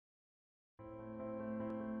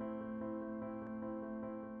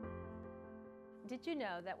Did you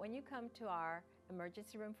know that when you come to our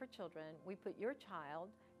emergency room for children, we put your child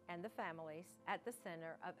and the families at the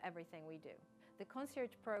center of everything we do? The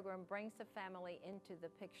Concierge program brings the family into the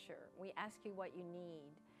picture. We ask you what you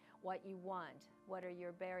need, what you want, what are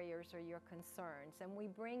your barriers or your concerns, and we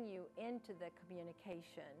bring you into the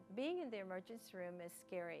communication. Being in the emergency room is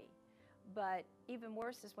scary. But even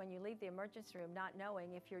worse is when you leave the emergency room not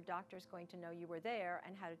knowing if your doctor is going to know you were there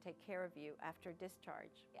and how to take care of you after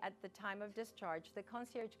discharge. At the time of discharge, the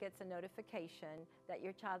concierge gets a notification that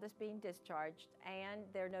your child is being discharged, and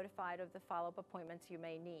they're notified of the follow-up appointments you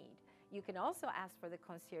may need. You can also ask for the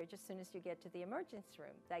concierge as soon as you get to the emergency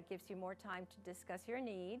room. That gives you more time to discuss your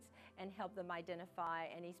needs and help them identify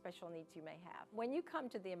any special needs you may have. When you come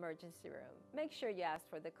to the emergency room, make sure you ask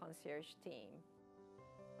for the concierge team.